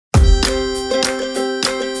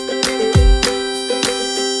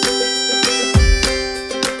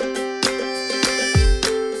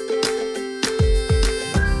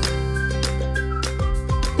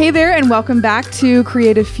Hey there, and welcome back to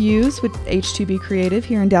Creative Fuse with H2B Creative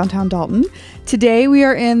here in downtown Dalton. Today we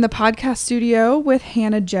are in the podcast studio with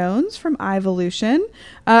Hannah Jones from IVolution,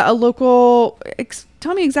 a local.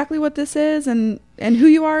 Tell me exactly what this is and who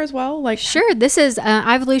you are as well. Sure. This is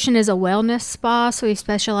IVolution is a wellness spa, so we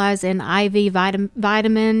specialize in IV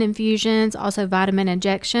vitamin infusions, also vitamin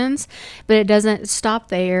injections, but it doesn't stop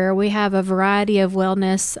there. We have a variety of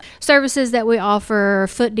wellness services that we offer: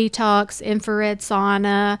 foot detox, infrared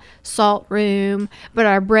sauna, salt room, but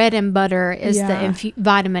our bread and butter is the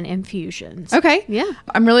vitamin infusions. Okay. Yeah.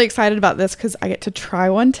 I'm really excited about this because I get to try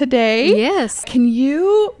one today. Yes. Can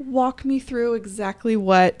you walk me through exactly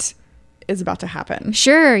what is about to happen?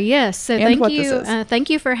 Sure, yes. So and thank you. Thank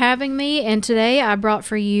you for having me. And today I brought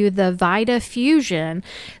for you the Vitafusion.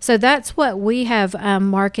 So that's what we have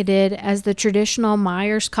marketed as the traditional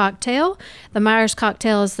Myers cocktail. The Myers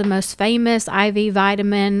cocktail is the most famous IV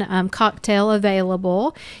vitamin cocktail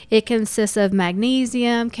available. It consists of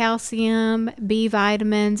magnesium, calcium, B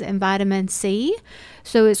vitamins, and vitamin C.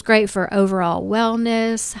 So it's great for overall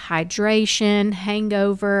wellness, hydration,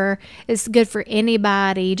 hangover. It's good for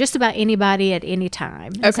anybody, just about anybody at any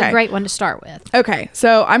time. It's a great one to start with. Okay,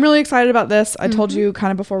 so I'm really excited about this. I told you kind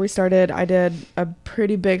of before we started, I did a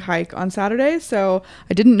pretty big hike on Saturday, so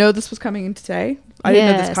I didn't know this was coming in today. I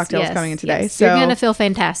didn't know this cocktail was coming in today. Yes. So you're going to feel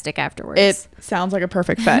fantastic afterwards. It sounds like a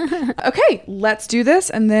perfect fit. Okay, let's do this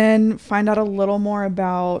and then find out a little more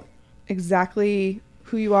about exactly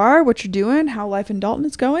who you are, what you're doing, how life in Dalton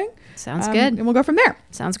is going. Sounds good. And we'll go from there.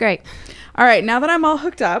 Sounds great. All right. Now that I'm all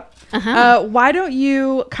hooked up, why don't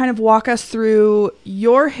you kind of walk us through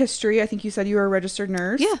your history? I think you said you were a registered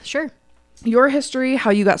nurse. Yeah, sure. Your history,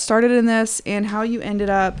 how you got started in this, and how you ended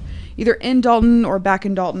up either in Dalton or back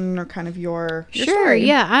in Dalton, or kind of your story.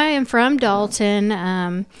 Yeah. I am from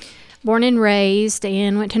Dalton. Born and raised,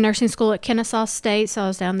 and went to nursing school at Kennesaw State. So I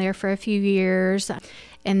was down there for a few years.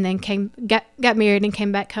 And then got married and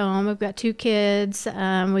came back home. I've got 2 kids.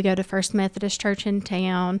 We go to First Methodist Church in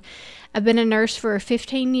town. I've been a nurse for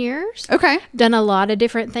 15 years. Okay. Done a lot of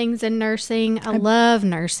different things in nursing. I love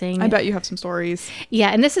nursing. I bet you have some stories. Yeah,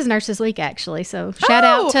 and this is Nurses Week, actually. So shout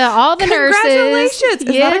out to all the nurses. Congratulations.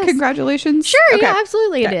 Is that a congratulations? Sure, yeah,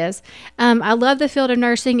 absolutely it is. I love the field of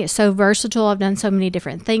nursing. It's so versatile. I've done so many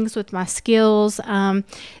different things with my skills.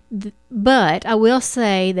 But I will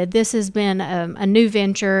say that this has been a new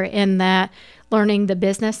venture in that learning the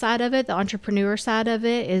business side of it, the entrepreneur side of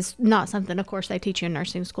it, is not something, of course, they teach you in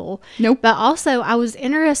nursing school. Nope. But also, I was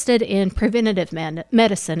interested in preventative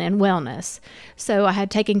medicine and wellness. So I had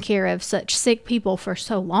taken care of such sick people for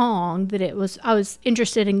so long that I was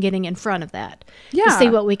interested in getting in front of that to see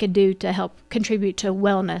what we could do to help contribute to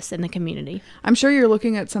wellness in the community. I'm sure you're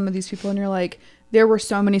looking at some of these people and you're like, there were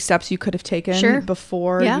so many steps you could have taken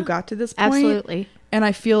before you got to this point. Absolutely. And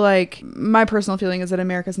I feel like my personal feeling is that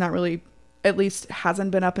America's not really, at least hasn't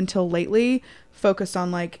been up until lately, focused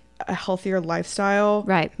on like a healthier lifestyle.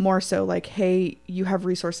 Right. More so like, hey, you have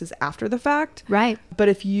resources after the fact. Right. But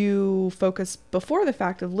if you focus before the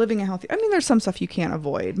fact of living a healthy, I mean, there's some stuff you can't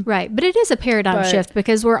avoid. Right. But it is a paradigm shift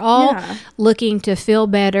because we're all looking to feel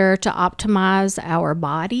better, to optimize our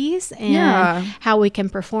bodies and how we can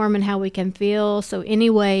perform and how we can feel. So any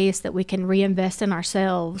ways that we can reinvest in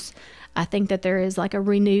ourselves, I think that there is like a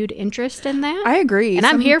renewed interest in that. I agree. And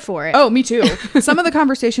I'm here for it. Oh, me too. Some of the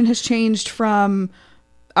conversation has changed from,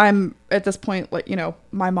 I'm at this point, like, you know,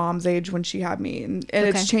 my mom's age when she had me. And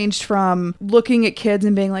it's changed from looking at kids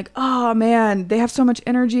and being like, oh man, they have so much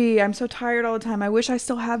energy. I'm so tired all the time. I wish I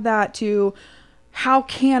still had that, to how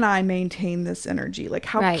can I maintain this energy? Like,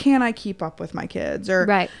 how can I keep up with my kids?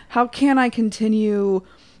 Or how can I continue,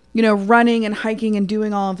 you know, running and hiking and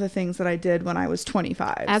doing all of the things that I did when I was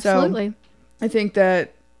 25. Absolutely. So I think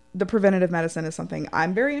that the preventative medicine is something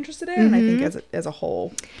I'm very interested in. And I think as a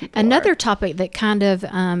whole. Another topic that kind of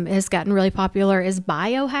has gotten really popular is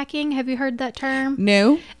biohacking. Have you heard that term?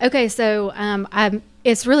 No. Okay. So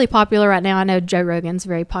it's really popular right now. I know Joe Rogan's a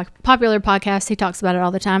very popular podcast. He talks about it all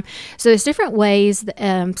the time. So there's different ways,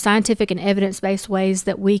 scientific and evidence-based ways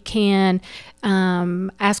that we can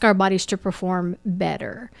ask our bodies to perform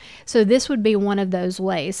better. So this would be one of those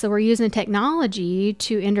ways. So we're using technology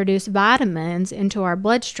to introduce vitamins into our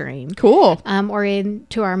bloodstream. Cool. Or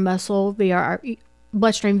into our muscle via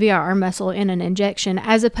bloodstream via our muscle in an injection,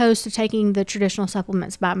 as opposed to taking the traditional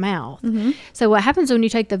supplements by mouth. So what happens when you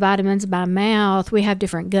take the vitamins by mouth, we have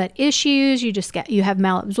different gut issues. You have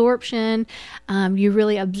malabsorption. You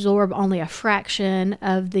really absorb only a fraction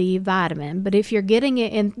of the vitamin. But if you're getting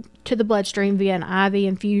it into the bloodstream via an IV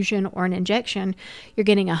infusion or an injection, you're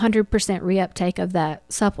getting 100% reuptake of that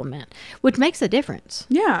supplement, which makes a difference.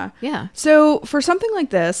 Yeah. Yeah. So for something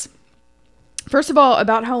like this, first of all,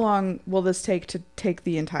 about how long will this take to take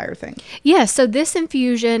the entire thing? Yeah, so this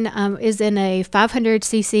infusion is in a 500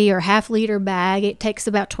 cc or half-liter bag. It takes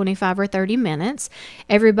about 25 or 30 minutes.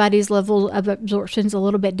 Everybody's level of absorption is a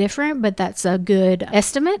little bit different, but that's a good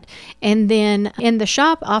estimate. And then in the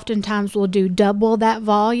shop, oftentimes we'll do double that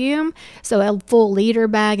volume, so a full liter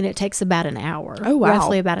bag, and it takes about an hour. Oh, wow.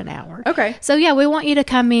 Roughly about an hour. Okay. So, yeah, we want you to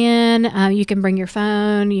come in. You can bring your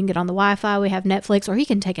phone. You can get on the Wi-Fi. We have Netflix, or you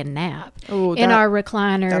can take a nap. Oh, in our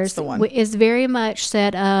recliners. That's the one. Is very much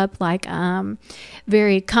set up like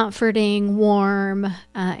very comforting, warm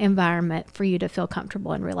environment for you to feel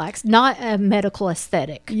comfortable and relaxed. Not a medical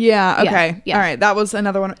aesthetic. Yeah. Okay. Yeah. All right. That was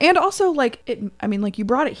another one. And also, like, you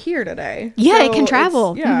brought it here today. Yeah, so it can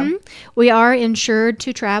travel. Yeah. We are insured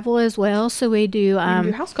to travel as well, so we do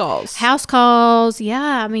house calls. House calls.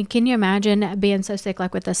 Yeah. I mean, can you imagine being so sick,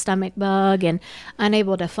 like with a stomach bug and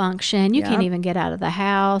unable to function? You can't even get out of the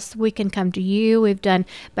house. We can come to you. We've done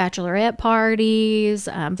bachelorette parties,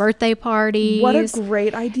 birthday parties. What a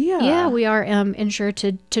great idea. Yeah, we are insured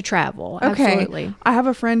to travel. Okay. Absolutely. I have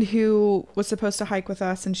a friend who was supposed to hike with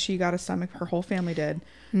us, and she got her whole family did.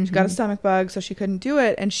 She got a stomach bug, so she couldn't do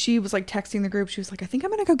it. And she was like texting the group. She was like, I think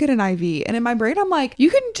I'm going to go get an IV. And in my brain, I'm like, you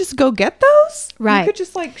can just go get those? Right. You could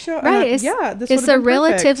just like show. Right. It's a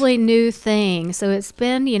relatively new thing. So it's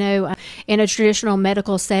been, in a traditional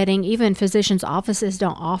medical setting, even physicians' offices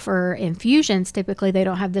don't offer infusions. Typically, they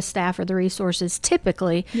don't have the staff or the resources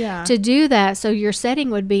typically to do that. So your setting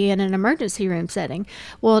would be in an emergency room setting.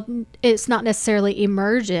 Well, it's not necessarily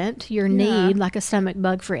emergent, your need, like a stomach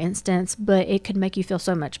bug, for instance, but it could make you feel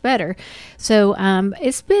so much better. So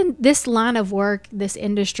it's been this line of work, this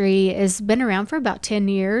industry has been around for about 10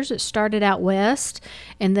 years. It started out west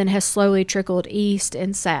and then has slowly trickled east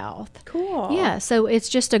and south. Cool. Yeah, so it's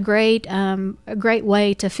just a great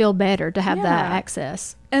way to feel better, to have that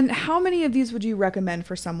access. And how many of these would you recommend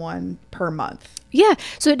for someone per month? Yeah,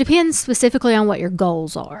 so it depends specifically on what your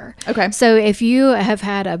goals are. Okay. So if you have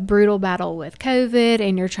had a brutal battle with COVID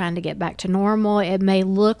and you're trying to get back to normal, it may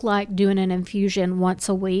look like doing an infusion once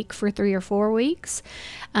a week for 3 or 4 weeks.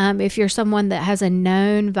 If you're someone that has a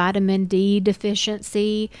known vitamin D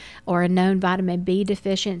deficiency or a known vitamin B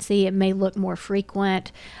deficiency, it may look more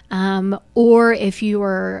frequent. Or if you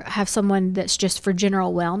have someone that's just for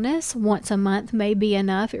general wellness, once a month may be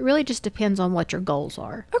enough. It really just depends on what your goals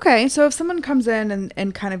are. Okay, so if someone comes in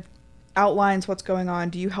and kind of outlines what's going on,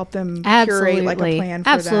 do you help them curate like a plan for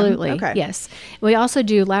Absolutely. them? Okay. Yes. We also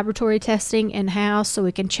do laboratory testing in-house, so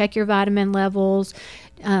we can check your vitamin levels.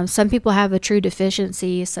 Some people have a true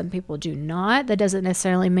deficiency, some people do not. That doesn't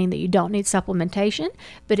necessarily mean that you don't need supplementation,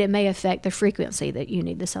 but it may affect the frequency that you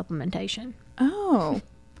need the supplementation. Oh.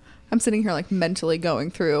 I'm sitting here like mentally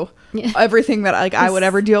going through everything that I would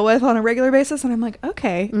ever deal with on a regular basis, and I'm like,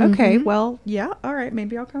 okay, well, yeah, all right,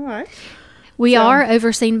 maybe I'll come by. We are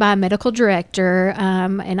overseen by a medical director,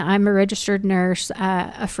 and I'm a registered nurse.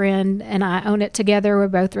 A friend and I own it together. We're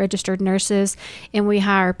both registered nurses, and we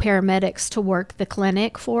hire paramedics to work the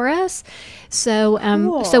clinic for us. So,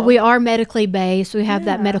 Cool. So we are medically based. We have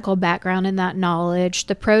that medical background and that knowledge.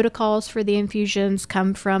 The protocols for the infusions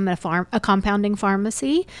come from a compounding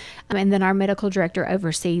pharmacy, and then our medical director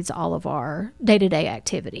oversees all of our day-to-day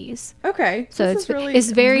activities. Okay, so it's very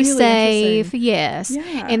really safe. Yes,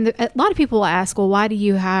 yeah. and a lot of people ask, well, why do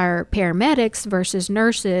you hire paramedics versus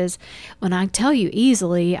nurses? When I tell you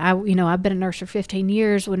easily, I've been a nurse for 15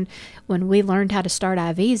 years. When we learned how to start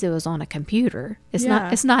IVs, it was on a computer. It's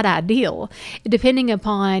not ideal. Depending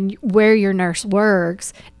upon where your nurse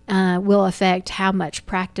works, will affect how much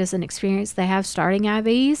practice and experience they have starting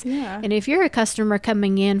IVs. Yeah. And if you're a customer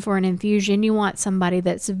coming in for an infusion, you want somebody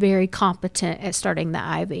that's very competent at starting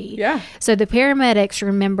the IV. Yeah. So the paramedics,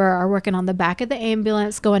 remember, are working on the back of the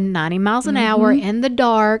ambulance, going 90 miles an hour in the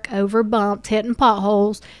dark, over bumps, hitting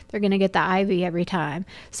potholes. They're going to get the IV every time.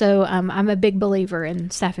 So I'm a big believer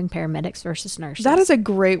in staffing paramedics versus nurses. That is a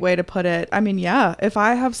great way to put it. I mean, yeah, if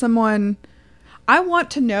I have someone... I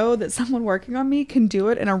want to know that someone working on me can do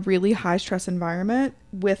it in a really high stress environment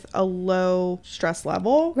with a low stress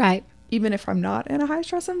level. Right. Even if I'm not in a high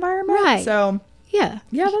stress environment. Right. So yeah,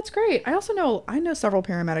 that's great. I know several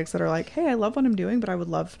paramedics that are like, hey, I love what I'm doing, but I would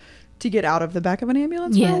love to get out of the back of an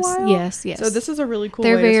ambulance for a while. Yes. So this is a really cool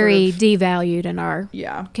They're way very to sort of, devalued in our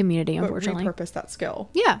community, unfortunately. repurpose that skill.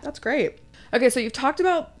 Yeah. That's great. Okay, so you've talked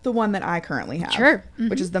about the one that I currently have. Sure.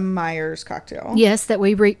 Which is the Myers cocktail. Yes, that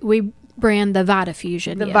we brand the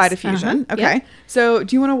Vitafusion. The Vitafusion. Okay. Yep. So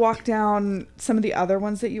do you want to walk down some of the other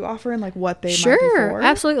ones that you offer and like what they might be for? Sure,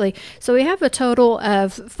 absolutely. So we have a total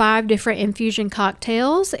of 5 different infusion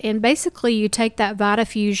cocktails, and basically you take that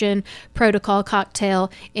Vitafusion protocol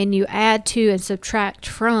cocktail and you add to and subtract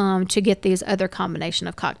from to get these other combination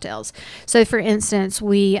of cocktails. So for instance,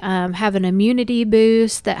 we have an immunity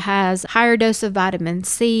boost that has higher dose of vitamin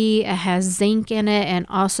C, it has zinc in it, and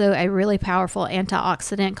also a really powerful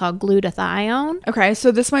antioxidant called glutathione. Okay,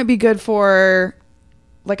 so this might be good for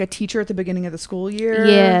like a teacher at the beginning of the school year.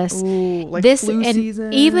 Yes. Ooh, like this flu and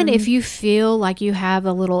season. Even if you feel like you have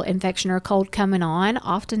a little infection or cold coming on,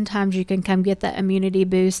 oftentimes you can come get that immunity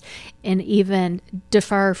boost and even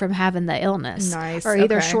defer from having the illness. Nice. Or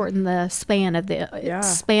either Okay. shorten the span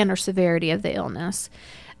or severity of the illness.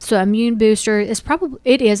 So immune booster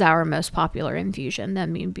it is our most popular infusion. The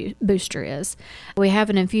immune booster is. We have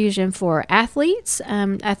an infusion for athletes,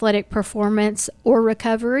 athletic performance or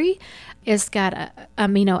recovery. It's got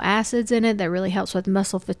amino acids in it that really helps with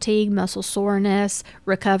muscle fatigue, muscle soreness,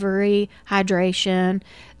 recovery, hydration.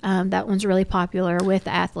 That one's really popular with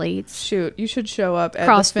athletes. Shoot, you should show up at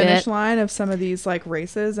CrossFit. the finish line of some of these like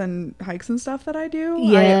races and hikes and stuff that I do.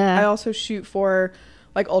 Yeah. I also shoot for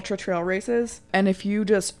like ultra trail races, and if you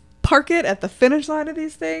just park it at the finish line of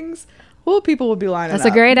these things, well, people will be lining up.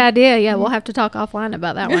 That's a great idea. Yeah, we'll have to talk offline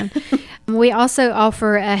about that one. We also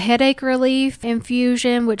offer a headache relief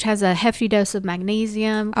infusion, which has a hefty dose of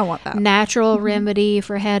magnesium. I want that. Natural remedy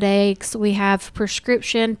for headaches. We have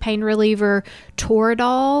prescription pain reliever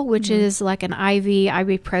Toradol, which is like an IV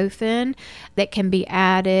ibuprofen that can be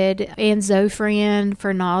added, and Zofran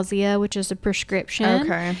for nausea, which is a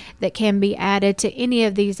prescription that can be added to any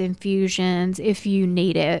of these infusions if you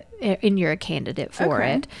need it and you're a candidate for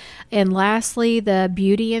it. And lastly, the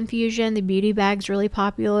beauty infusion. The beauty bag's really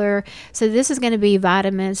popular. So this is going to be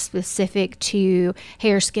vitamins specific to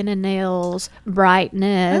hair, skin, and nails,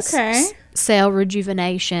 brightness, cell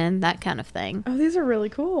rejuvenation, that kind of thing. Oh, these are really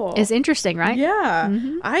cool. It's interesting, right? Yeah.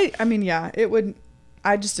 I mean, yeah, it would.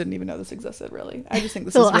 I just didn't even know this existed, really. I just think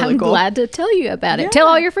this is really I'm cool. I'm glad to tell you about it. Yeah. Tell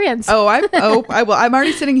all your friends. I will. I'm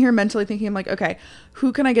already sitting here mentally thinking, I'm like, okay,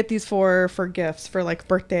 who can I get these for gifts, for like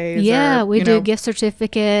birthdays? Yeah, or, we do gift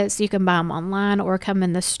certificates. You can buy them online or come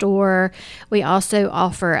in the store. We also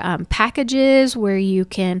offer packages where you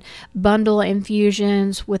can bundle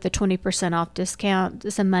infusions with a 20% off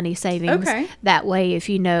discount, some money savings. That way, if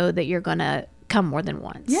you know that you're going to come more than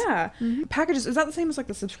once. Yeah. Packages, is that the same as like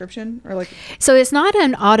the subscription or like? So it's not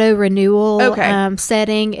an auto renewal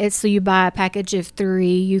setting. It's so you buy a package of 3,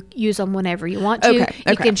 you use them whenever you want to.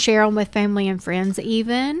 You can share them with family and friends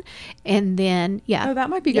even, and then Oh, that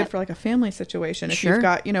might be good for like a family situation. If you've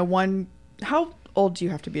got, one. How old do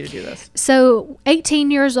you have to be to do this? So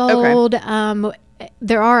 18 years old.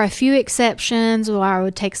 There are a few exceptions where I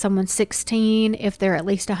would take someone 16 if they're at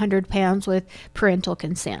least 100 pounds with parental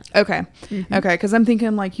consent. Okay. Because I'm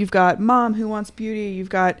thinking like you've got mom who wants beauty, you've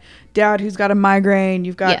got dad who's got a migraine,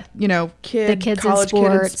 you've got kids college kid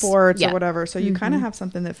in sports or whatever. So you kind of have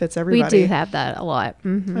something that fits everybody. We do have that a lot.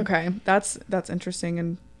 Okay, that's interesting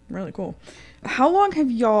and really cool. How long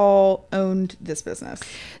have y'all owned this business?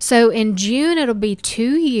 So in June, it'll be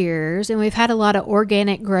 2 years, and we've had a lot of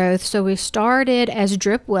organic growth. So we started as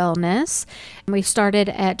Drip Wellness. We started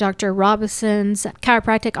at Dr. Robinson's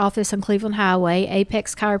chiropractic office on Cleveland Highway,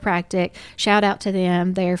 Apex Chiropractic. Shout out to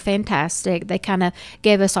them. They're fantastic. They kind of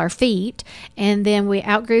gave us our feet. And then we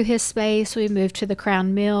outgrew his space. We moved to the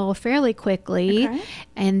Crown Mill fairly quickly.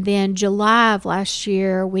 And then July of last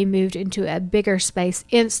year, we moved into a bigger space,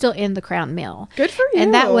 still in the Crown Mill. Good for you.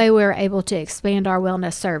 And that way we were able to expand our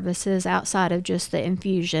wellness services outside of just the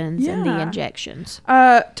infusions and the injections.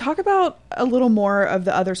 Talk about a little more of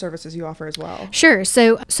the other services you offer as well. Sure.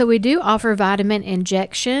 So we do offer vitamin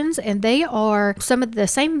injections, and they are some of the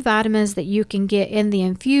same vitamins that you can get in the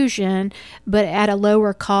infusion, but at a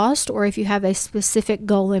lower cost. Or if you have a specific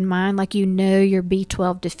goal in mind, like you're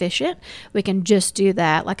B12 deficient, we can just do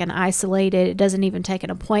that, like an isolated. It doesn't even take an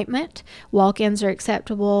appointment. Walk-ins are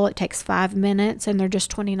acceptable. It takes 5 minutes, and they're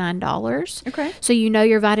just $29. Okay. So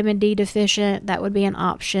you're vitamin D deficient, that would be an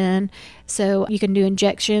option. So you can do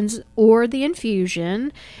injections or the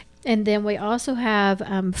infusion. And then we also have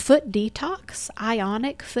foot detox,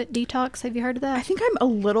 ionic foot detox. Have you heard of that? I think I'm a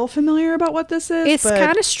little familiar about what this is. It's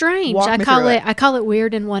kind of strange. I call it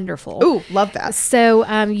weird and wonderful. Ooh, love that. So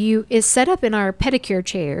it's set up in our pedicure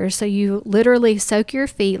chairs. So you literally soak your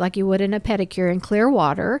feet like you would in a pedicure in clear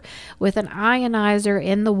water with an ionizer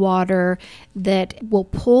in the water that will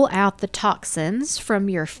pull out the toxins from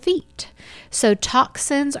your feet. So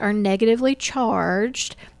toxins are negatively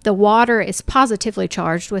charged. The water is positively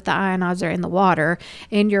charged with the ionizer in the water,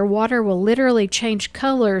 and your water will literally change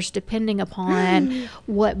colors depending upon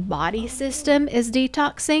what body system is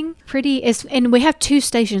detoxing. And we have 2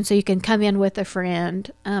 stations, so you can come in with a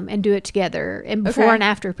friend and do it together. And before and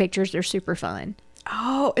after pictures, they're super fun.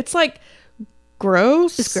 Oh, it's like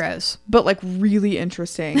gross. It's gross, but like really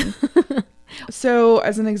interesting. So,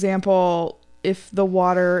 as an example, if the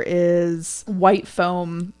water is white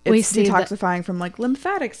foam, it's detoxifying from like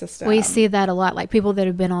lymphatic system. We see that a lot, like people that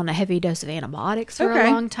have been on a heavy dose of antibiotics for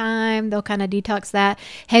a long time, they'll kind of detox that.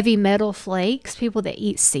 Heavy metal flakes, people that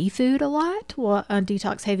eat seafood a lot will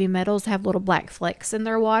detox heavy metals, have little black flecks in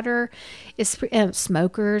their water.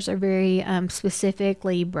 Smokers are very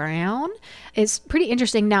specifically brown. It's pretty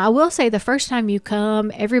interesting. Now, I will say the first time you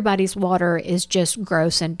come, everybody's water is just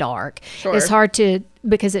gross and dark. Sure. It's hard to,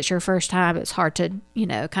 because it's your first time, it's hard to,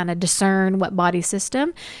 kind of discern what body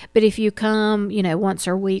system. But if you come, once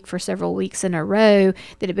a week for several weeks in a row,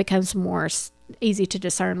 then it becomes more easy to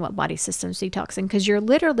discern what body system's detoxing, because you're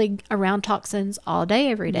literally around toxins all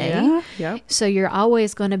day, every day. Yeah. Yep. So you're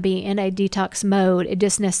always going to be in a detox mode. It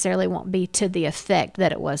just necessarily won't be to the effect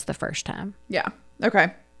that it was the first time. Yeah.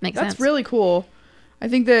 Okay. Makes sense. That's really cool. I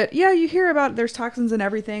think that, you hear about there's toxins in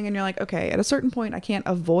everything, and you're like, okay, at a certain point, I can't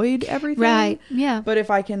avoid everything. Right. Yeah. But if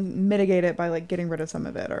I can mitigate it by like getting rid of some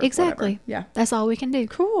of it or exactly. whatever. Yeah. That's all we can do.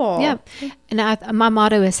 Cool. Yeah. And my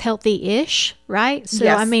motto is healthy-ish, right? So,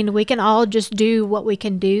 yes. I mean, we can all just do what we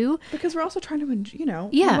can do. Because we're also trying to,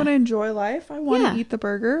 I want to enjoy life. I want to eat the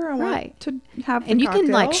burger. I want to have the And you cocktail.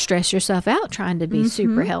 can like stress yourself out trying to be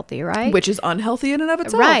super healthy, right? Which is unhealthy in and of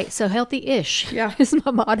itself. Right. So healthy-ish is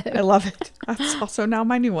my motto. I love it. That's also now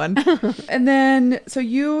my new one. And then, so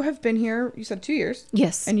you have been here, you said 2 years.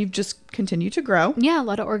 Yes. And you've just continued to grow. Yeah, a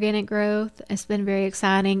lot of organic growth. It's been very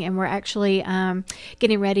exciting. And we're actually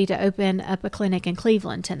getting ready to open up a clinic in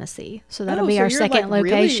Cleveland, Tennessee. So that'll be our second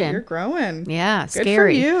location. Really, you're growing. Yeah, Good scary. for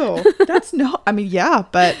you. That's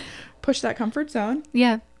but push that comfort zone.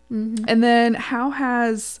 Yeah. Mm-hmm. And then how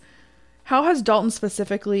has Dalton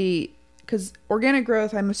specifically, because organic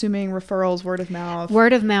growth, I'm assuming referrals, word of mouth.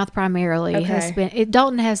 Word of mouth primarily has been,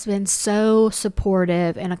 Dalton has been so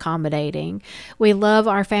supportive and accommodating. We love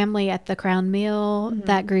our family at the Crown Mill. Mm-hmm.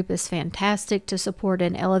 That group is fantastic to support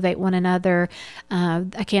and elevate one another.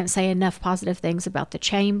 I can't say enough positive things about the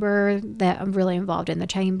chamber. That I'm really involved in the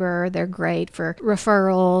chamber. They're great for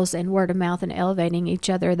referrals and word of mouth and elevating each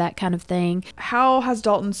other, that kind of thing. How has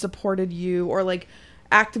Dalton supported you, or like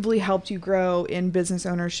actively helped you grow in business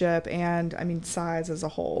ownership and, size as a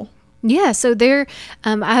whole? Yeah, so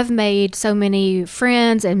I've made so many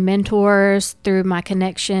friends and mentors through my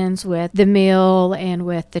connections with the mill and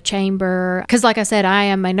with the chamber. Because like I said, I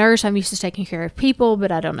am a nurse. I'm used to taking care of people,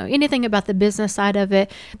 but I don't know anything about the business side of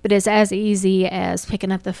it. But it's as easy as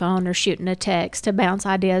picking up the phone or shooting a text to bounce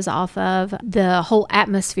ideas off of. The whole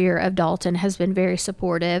atmosphere of Dalton has been very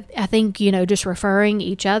supportive. I think, just referring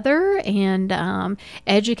each other and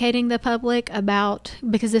educating the public about,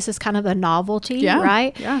 because this is kind of a novelty,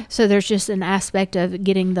 right? Yeah. So there's just an aspect of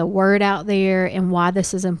getting the word out there and why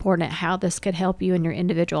this is important, how this could help you in your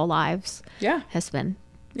individual lives. Yeah. Has been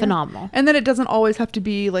phenomenal. And then it doesn't always have to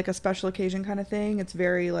be like a special occasion kind of thing. It's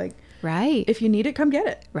very like, right. If you need it, come get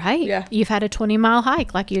it. Right. Yeah. You've had a 20-mile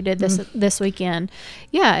hike like you did this weekend.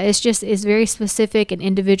 Yeah. It's very specific and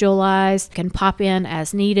individualized. Can pop in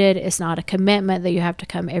as needed. It's not a commitment that you have to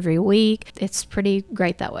come every week. It's pretty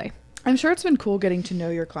great that way. I'm sure it's been cool getting to know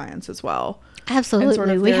your clients as well. Absolutely. Sort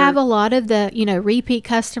of we have a lot of the, repeat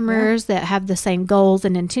customers that have the same goals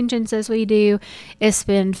and intentions as we do. It's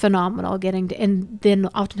been phenomenal getting to, and then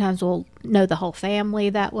oftentimes we'll know the whole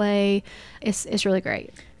family that way. It's really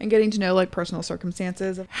great. And getting to know like personal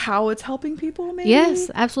circumstances of how it's helping people, maybe? Yes,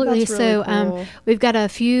 absolutely. That's really cool. We've got a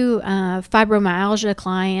few fibromyalgia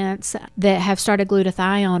clients that have started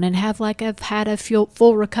glutathione and have had a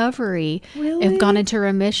full recovery. Really? Have gone into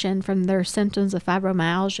remission from their symptoms of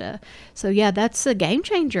fibromyalgia. So yeah, that's a game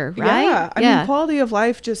changer, right? Yeah. I mean, quality of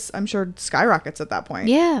life just, I'm sure, skyrockets at that point.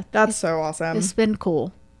 Yeah. That's so awesome. It's been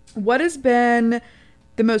cool. What has been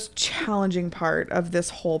the most challenging part of this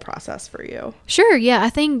whole process for you? Sure. Yeah. I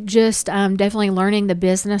think just definitely learning the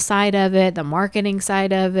business side of it, the marketing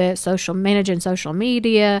side of it, managing social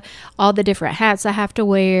media, all the different hats I have to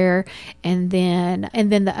wear. And then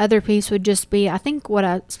the other piece would just be, I think what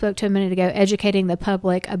I spoke to a minute ago, educating the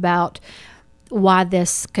public about why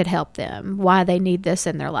this could help them, why they need this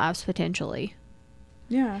in their lives potentially.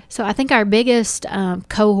 Yeah. So I think our biggest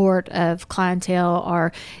cohort of clientele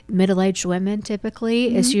are middle-aged women.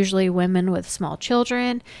 Typically, it's usually women with small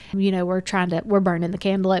children. We're burning the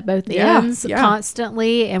candle at both ends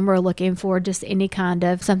constantly, and we're looking for just any kind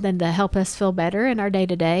of something to help us feel better in our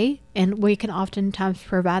day-to-day. And we can oftentimes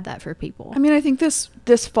provide that for people. I mean, I think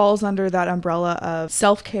this falls under that umbrella of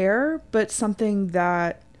self-care, but something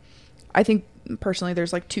that I think personally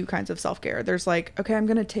there's like two kinds of self-care. There's like, okay, I'm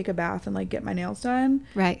gonna take a bath and like get my nails done,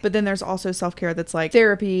 right? But then there's also self-care that's like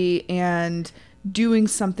therapy and doing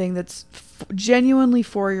something that's genuinely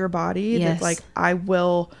for your body. Yes. That's like, I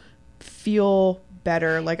will feel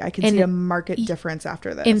better, like I can see a market difference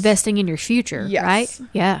after this. Investing in your future. Yes. Right.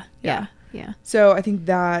 Yeah. So I think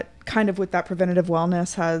that kind of with that preventative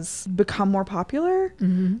wellness has become more popular,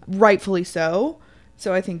 rightfully so.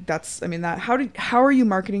 So I think how are you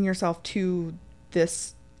marketing yourself to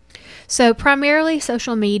this? So primarily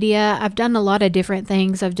social media. I've done a lot of different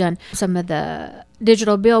things. I've done some of the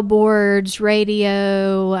digital billboards,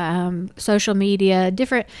 radio, social media,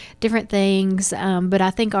 different things. But I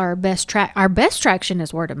think our best traction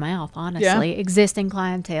is word of mouth, honestly. Existing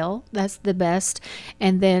clientele, that's the best.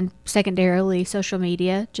 And then secondarily social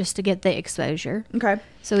media, just to get the exposure. Okay.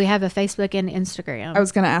 So we have a Facebook and Instagram. I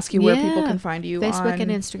was going to ask you where people can find you. Facebook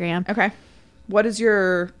and Instagram. Okay. What is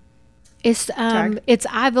your It's tag? It's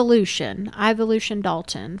IVolution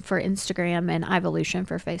Dalton for Instagram and IVolution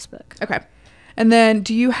for Facebook. Okay. And then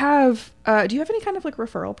do you have any kind of like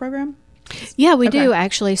referral program? Yeah, we do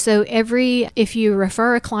actually. So if you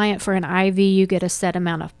refer a client for an IV, you get a set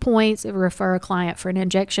amount of points. If you refer a client for an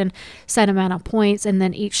injection, set amount of points. And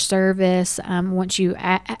then each service, once you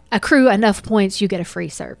accrue enough points, you get a free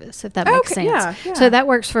service, if that makes sense. Yeah. So that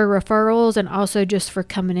works for referrals and also just for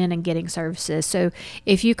coming in and getting services. So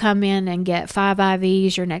if you come in and get 5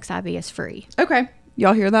 IVs, your next IV is free. Okay.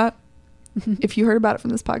 Y'all hear that? If you heard about it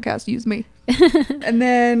from this podcast, use me. And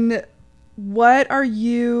then what are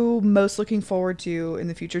you most looking forward to in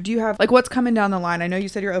the future? Do you have like what's coming down the line? I know you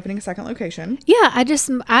said you're opening a second location. Yeah,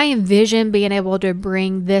 I envision being able to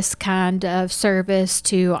bring this kind of service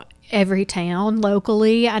to every town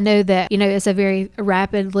locally. I know that, it's a very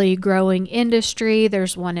rapidly growing industry.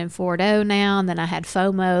 There's one in Fort O now, and then I had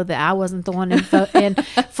FOMO that I wasn't the one in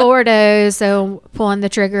Fort O, so pulling the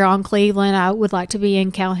trigger on Cleveland. I would like to be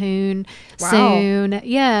in Calhoun soon.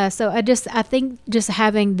 Yeah, so I think just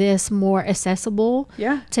having this more accessible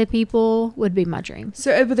to people would be my dream.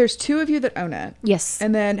 So, but there's 2 of you that own it. Yes.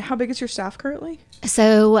 And then how big is your staff currently?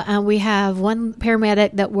 So we have one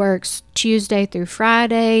paramedic that works Tuesday through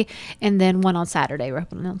Friday, and then one on Saturday. We're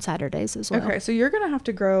open on Saturdays as well. Okay, so you're going to have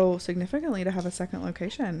to grow significantly to have a second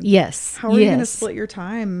location. Yes. How are you going to split your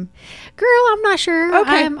time? Girl, I'm not sure.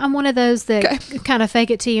 Okay. I'm one of those that kind of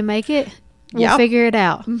fake it till you make it. We'll figure it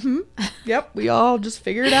out. Yep, we all just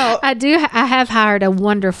figure it out. I have hired a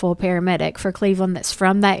wonderful paramedic for Cleveland that's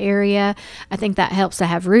from that area. I think that helps to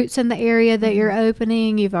have roots in the area that you're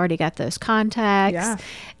opening. You've already got those contacts. Yeah.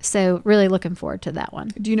 So really looking forward to that one.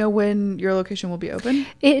 Do you know when your location will be open?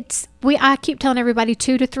 I keep telling everybody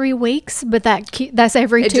 2 to 3 weeks, but that's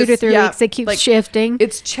every 2 to 3 weeks. It keeps shifting.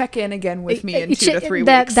 It's check in again with me in 2 to 3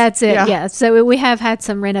 weeks. That's it. Yeah. So we have had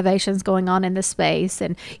some renovations going on in the space,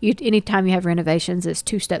 and anytime you have renovations, it's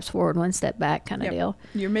 2 steps forward, 1 step back kind of deal.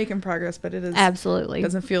 You're making progress, but it is absolutely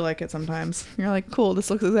doesn't feel like it sometimes. You're like, cool, this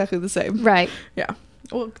looks exactly the same. Right. Yeah.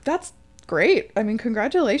 Well, that's great. I mean,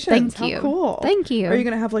 congratulations. Thank you. How cool. Thank you. Are you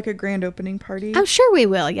going to have like a grand opening party? I'm sure we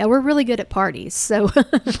will. Yeah, we're really good at parties. So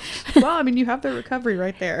well, I mean, you have the recovery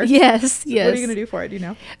right there. Yes. So what are you going to do for it? Do you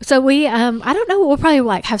know? So we I don't know, we'll probably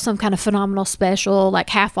like have some kind of phenomenal special, like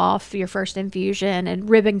half off your first infusion and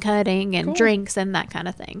ribbon cutting and drinks and that kind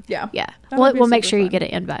of thing. Yeah. We'll make sure you get an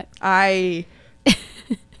invite. I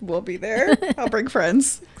will be there. I'll bring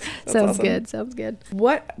friends. Sounds good.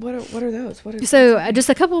 What are those? Just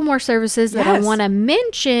a couple more services that I want to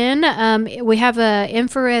mention. We have a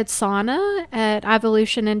infrared sauna at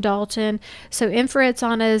IVolution in Dalton. So infrared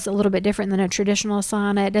sauna is a little bit different than a traditional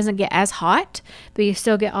sauna. It doesn't get as hot, but you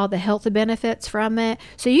still get all the health benefits from it.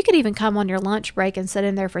 So you could even come on your lunch break and sit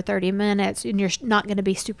in there for 30 minutes, and you're not going to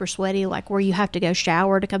be super sweaty, like where you have to go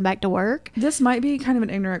shower to come back to work. This might be kind of an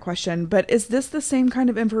ignorant question, but is this the same kind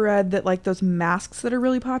of infrared that like those masks that are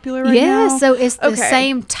really popular right now? Yeah, so it's the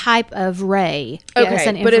same type of ray. Okay, it's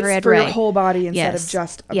an but infrared it's for ray. your whole body instead of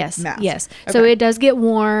just a mask. Yes. Okay. So it does get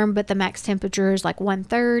warm, but the max temperature is like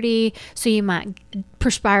 130. So you might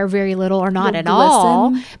perspire very little or not at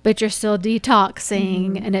all, but you're still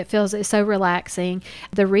detoxing, and it's so relaxing.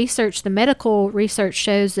 The medical research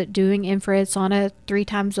shows that doing infrared sauna 3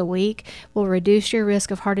 times a week will reduce your risk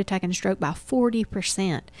of heart attack and stroke by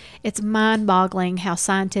 40%. It's mind-boggling how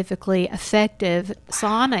scientifically effective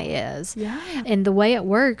sauna is. Yeah. And the way it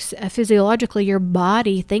works, physiologically, your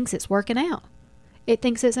body thinks it's working out. It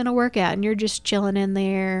thinks it's in a workout, and you're just chilling in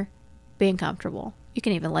there, being comfortable. You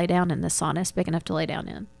can even lay down in the sauna. It's big enough to lay down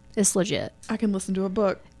in. It's legit. I can listen to a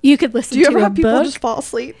book. You could listen to a book. Do you ever have people just fall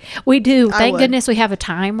asleep? We do. Thank goodness we have a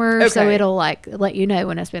timer, so Okay. it'll like let you know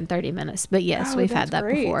when it's been 30 minutes. But yes, we've had that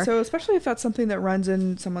before. So especially if that's something that runs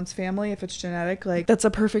in someone's family, if it's genetic, like that's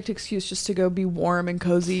a perfect excuse just to go be warm and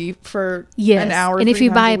cozy for an hour. And if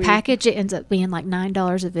you buy a week. package, it ends up being like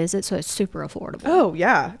 $9 a visit, so it's super affordable. Oh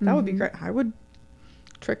yeah, that would be great. I would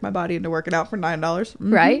trick my body into working out for $9.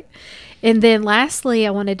 Right. And then lastly,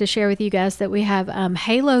 I wanted to share with you guys that we have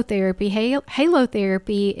halo therapy. Halo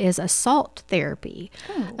therapy is a salt therapy,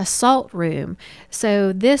 a salt room.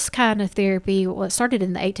 So this kind of therapy, well, it started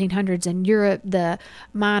in the 1800s in Europe. The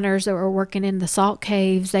miners that were working in the salt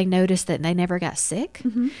caves, they noticed that they never got sick.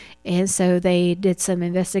 And so they did some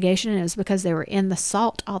investigation, and it was because they were in the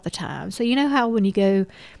salt all the time. So you know how when you go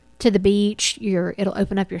to the beach, it'll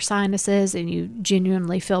open up your sinuses and you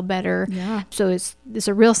genuinely feel better. Yeah. So it's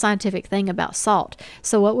a real scientific thing about salt.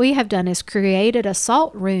 So what we have done is created a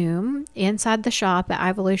salt room inside the shop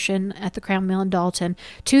at IVolution at the Crown Mill in Dalton.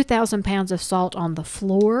 2,000 pounds of salt on the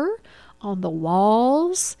floor, on the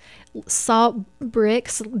walls, salt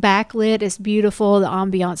bricks, backlit. It's beautiful. The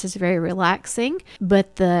ambiance is very relaxing.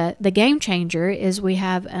 But the game changer is we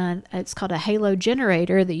have it's called a halo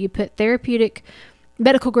generator that you put therapeutic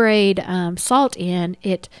medical grade salt in.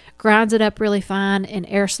 It grinds it up really fine and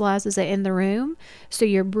aerosolizes it in the room. So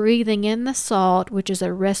you're breathing in the salt, which is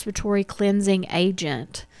a respiratory cleansing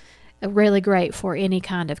agent. Really great for any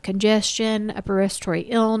kind of congestion, upper respiratory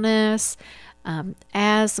illness,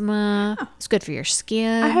 asthma. It's good for your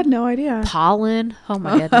skin. I had no idea. Pollen. Oh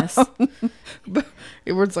my goodness.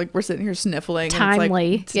 It's like we're sitting here sniffling.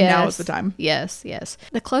 Timely. And it's like, now is the time. Yes.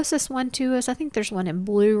 The closest one to us, I think there's one in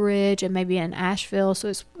Blue Ridge and maybe in Asheville. So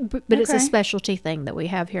it's a specialty thing that we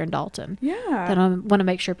have here in Dalton. Yeah. That I want to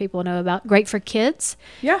make sure people know about. Great for kids.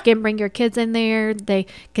 Yeah. You can bring your kids in there. They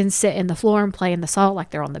can sit in the floor and play in the salt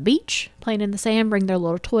like they're on the beach, playing in the sand, bring their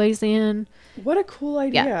little toys in. What a cool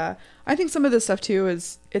idea. Yeah. I think some of this stuff too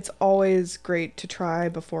it's always great to try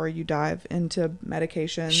before you dive into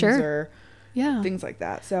medications or things like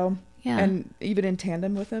that. So and even in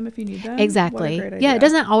tandem with them if you need them. Exactly. What a great idea. Yeah, it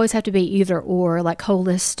doesn't always have to be either or, like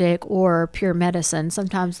holistic or pure medicine.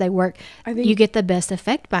 Sometimes they work. I think you get the best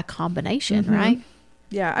effect by combination, right?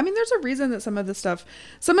 Yeah. I mean, there's a reason that some of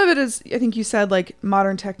it is, I think you said, like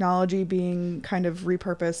modern technology being kind of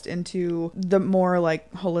repurposed into the more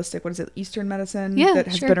like holistic, what is it, Eastern medicine that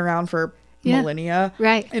has been around for millennia.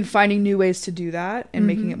 Right. And finding new ways to do that and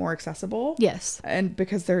making it more accessible. Yes. And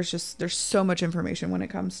because there's so much information when it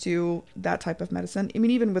comes to that type of medicine. I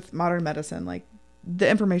mean, even with modern medicine, like the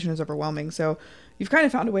information is overwhelming. So you've kind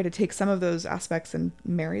of found a way to take some of those aspects and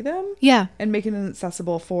marry them. Yeah. And make it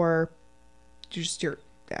accessible for just your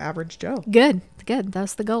average Joe. Good.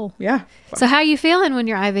 That's the goal. Yeah. So how are you feeling when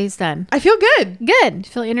your IV's done? I feel good. Good.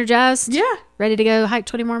 Feel energized? Yeah. Ready to go hike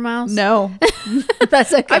 20 more miles? No.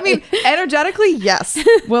 That's okay. I mean, energetically, yes.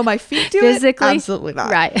 Will my feet do Physically? it? Absolutely not.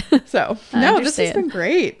 Right. So, no, this has been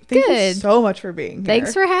great. Thank you so much for being here.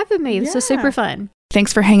 Thanks for having me. This was super fun.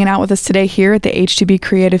 Thanks for hanging out with us today here at the H2B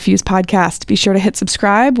Creative Fuse podcast. Be sure to hit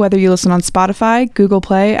subscribe, whether you listen on Spotify, Google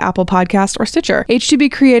Play, Apple Podcast, or Stitcher. H2B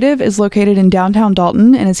Creative is located in downtown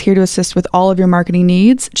Dalton and is here to assist with all of your marketing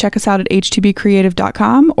needs. Check us out at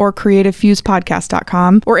h2bcreative.com or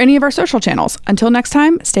creativefusepodcast.com or any of our social channels. Until next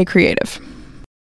time, stay creative.